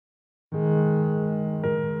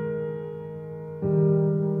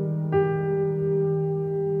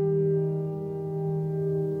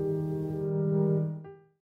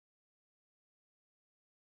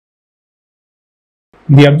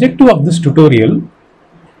The objective of this tutorial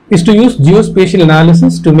is to use geospatial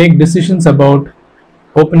analysis to make decisions about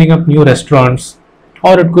opening up new restaurants,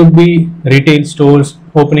 or it could be retail stores,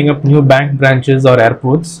 opening up new bank branches or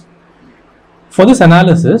airports. For this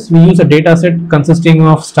analysis, we use a dataset consisting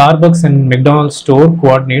of Starbucks and McDonald's store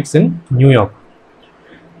coordinates in New York.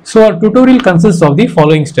 So our tutorial consists of the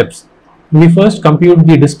following steps. We first compute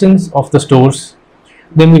the distance of the stores,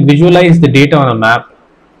 then we visualize the data on a map.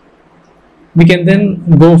 We can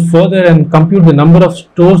then go further and compute the number of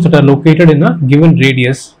stores that are located in a given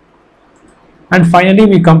radius. And finally,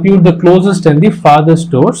 we compute the closest and the farthest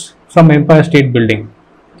stores from Empire State Building.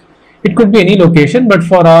 It could be any location, but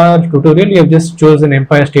for our tutorial, we have just chosen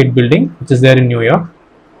Empire State Building, which is there in New York.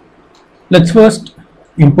 Let's first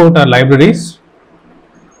import our libraries.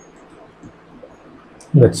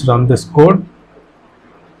 Let's run this code.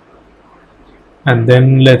 And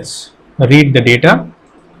then let's read the data.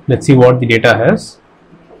 Let's see what the data has.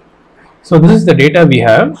 So this is the data we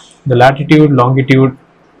have, the latitude, longitude,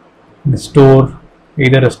 the store,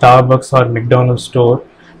 either a Starbucks or McDonald's store,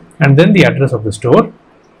 and then the address of the store.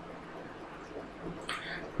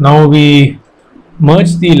 Now we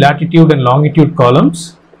merge the latitude and longitude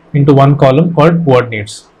columns into one column called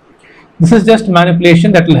coordinates. This is just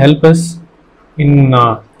manipulation that will help us in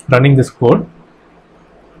running this code.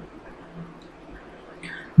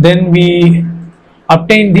 Then we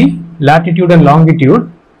obtain the latitude and longitude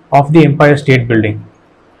of the Empire State Building.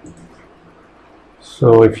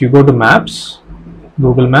 So if you go to Maps,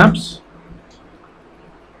 Google Maps,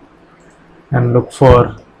 and look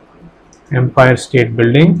for Empire State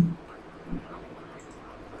Building,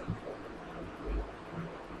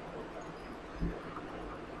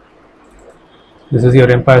 this is your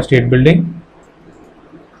Empire State Building.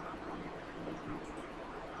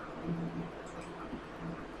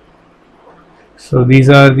 So these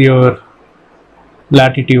are your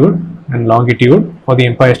latitude and longitude for the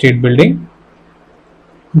Empire State Building.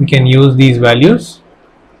 We can use these values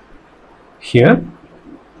here.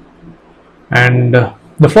 And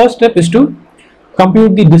the first step is to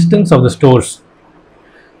compute the distance of the stores.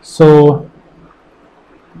 So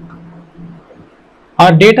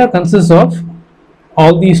our data consists of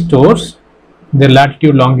all these stores, their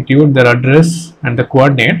latitude, longitude, their address, and the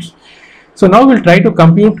coordinates. So now we'll try to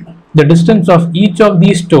compute the distance of each of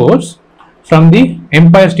these stores from the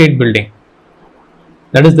Empire State Building.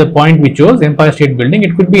 That is the point we chose, Empire State Building.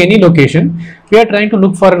 It could be any location. We are trying to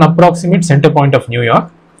look for an approximate center point of New York.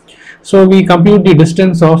 So we compute the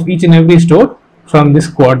distance of each and every store from this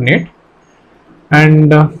coordinate,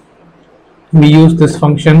 and we use this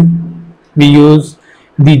function. We use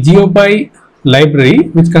the GeoPy library,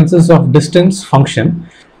 which consists of distance function.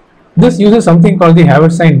 This uses something called the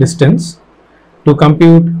Haversine distance to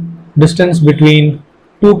compute distance between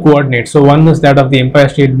two coordinates. So one is that of the Empire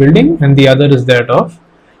State Building and the other is that of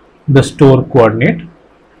the store coordinate.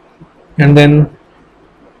 And then,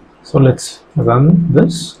 so let's run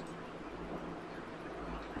this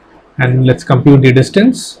and let's compute the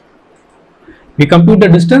distance. We compute the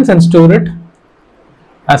distance and store it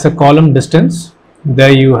as a column distance.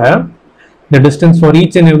 There you have the distance for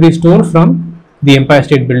each and every store from the Empire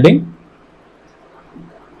State Building.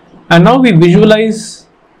 And now we visualize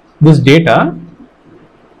this data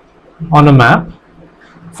on a map.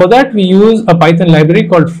 For that we use a Python library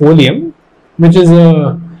called Folium, which is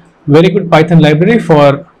a very good Python library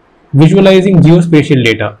for visualizing geospatial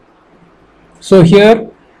data. So here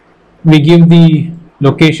we give the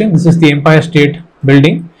location. This is the Empire State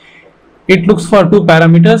Building. It looks for two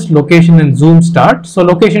parameters, location and zoom start. So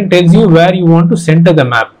location tells you where you want to center the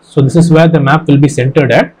map. So this is where the map will be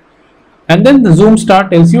centered at. And then the zoom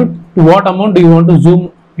start tells you to what amount do you want to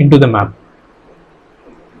zoom into the map.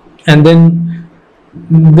 And then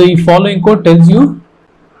the following code tells you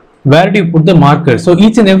where do you put the marker. So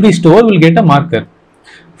each and every store will get a marker.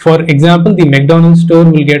 For example, the McDonald's store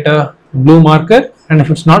will get a blue marker, and if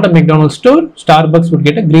it's not a McDonald's store, Starbucks would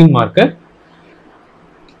get a green marker.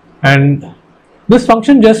 And this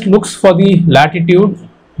function just looks for the latitude,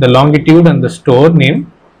 the longitude, and the store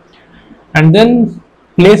name, and then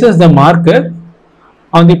places the marker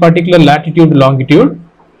on the particular latitude, longitude,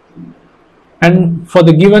 and for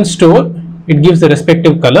the given store it gives the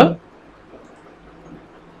respective color,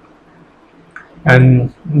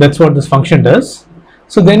 and that's what this function does.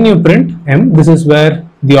 So then you print M. This is where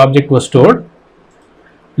the object was stored.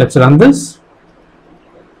 Let's run this.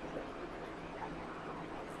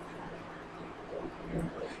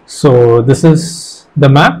 So this is the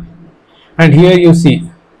map, and here you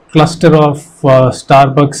see cluster of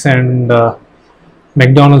Starbucks and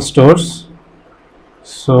McDonald's stores.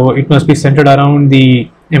 So it must be centered around the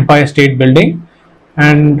Empire State Building,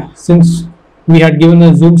 and since we had given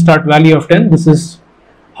a zoom start value of 10, this is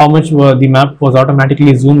how much the map was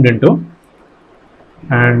automatically zoomed into.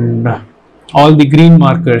 And all the green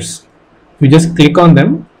markers, if you just click on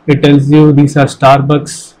them, it tells you these are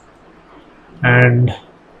Starbucks, and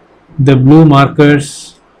the blue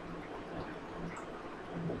markers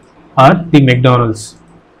are the McDonald's.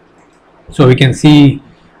 So we can see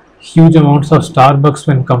huge amounts of Starbucks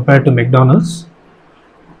when compared to McDonald's.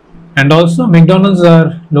 And also McDonald's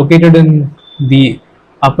are located in the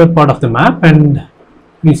upper part of the map, and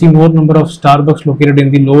we see more number of Starbucks located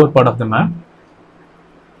in the lower part of the map.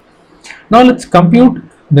 Now let's compute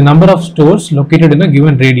the number of stores located in a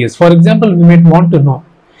given radius. For example, we might want to know,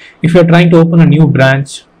 if you are trying to open a new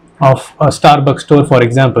branch of a Starbucks store, for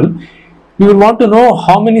example, we will want to know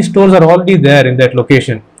how many stores are already there in that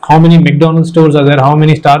location. How many McDonald's stores are there? How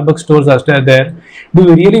many Starbucks stores are there? Do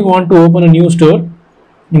we really want to open a new store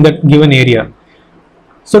in that given area?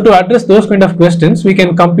 So to address those kind of questions, we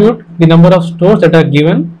can compute the number of stores that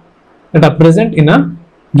are present in a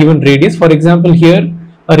given radius. For example, here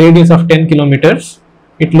a radius of 10 kilometers,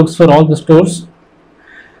 it looks for all the stores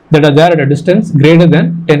that are there at a distance greater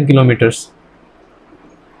than 10 kilometers.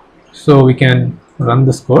 So we can run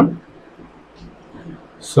this code.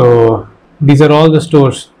 So these are all the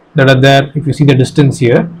stores that are there. If you see the distance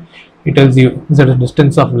here, it tells you this is a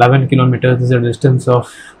distance of 11 kilometers, this is a distance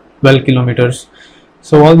of 12 kilometers.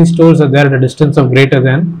 So all these stores are there at a distance of greater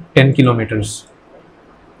than 10 kilometers.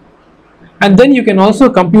 And then you can also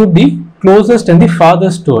compute the closest and the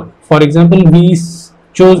farthest store. For example, we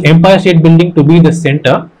chose Empire State Building to be the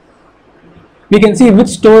center. We can see which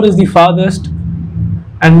store is the farthest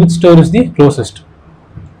and which store is the closest.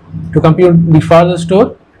 To compute the farthest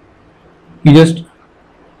store, you just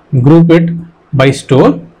group it by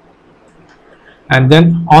store, and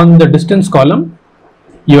then on the distance column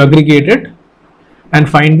you aggregate it and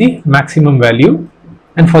find the maximum value.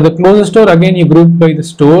 And for the closest store, again you group by the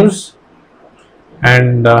stores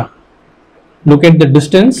and look at the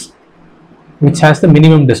distance which has the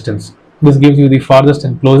minimum distance. This gives you the farthest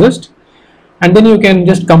and closest, and then you can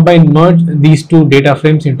just merge these two data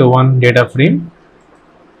frames into one data frame.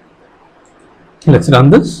 Let's run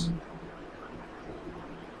this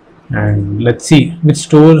and let's see which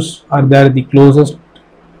stores are there at the closest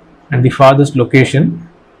and the farthest location.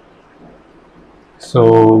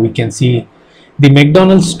 So we can see the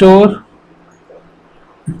McDonald's store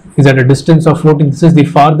is at a distance of 14. This is the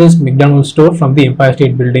farthest McDonald's store from the Empire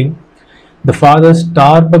State Building. The farthest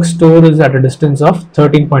Starbucks store is at a distance of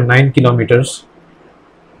 13.9 kilometers.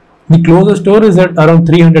 The closest store is at around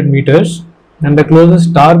 300 meters, and the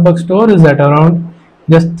closest Starbucks store is at around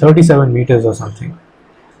just 37 meters or something.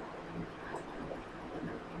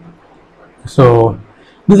 So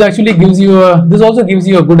this actually gives you also gives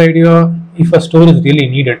you a good idea if a store is really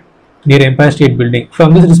needed near Empire State Building.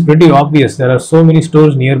 From this it is pretty obvious there are so many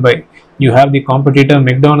stores nearby. You have the competitor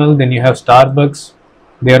McDonald's, then you have Starbucks,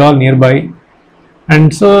 they are all nearby,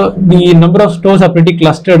 and so the number of stores are pretty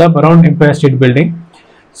clustered up around Empire State Building.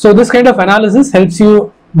 So this kind of analysis helps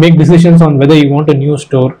you make decisions on whether you want a new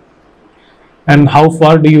store and how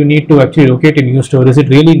far do you need to actually locate a new store. Is it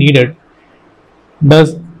really needed?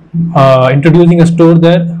 Does introducing a store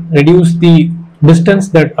there reduce the distance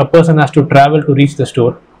that a person has to travel to reach the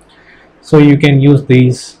store? So you can use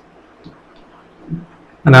these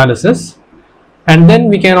analysis, and then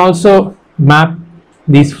we can also map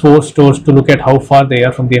these 4 stores to look at how far they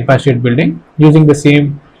are from the Empire State Building using the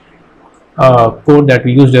same code that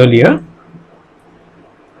we used earlier.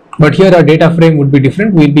 But here our data frame would be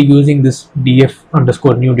different. We'll be using this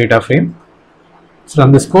df_new data frame. Let's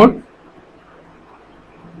run this code,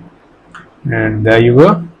 and there you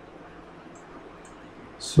go.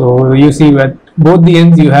 So you see at both the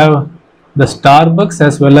ends you have the Starbucks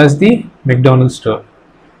as well as the McDonald's store.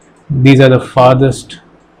 These are the farthest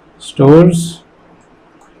stores,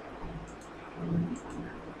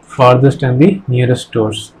 farthest and the nearest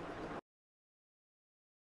stores.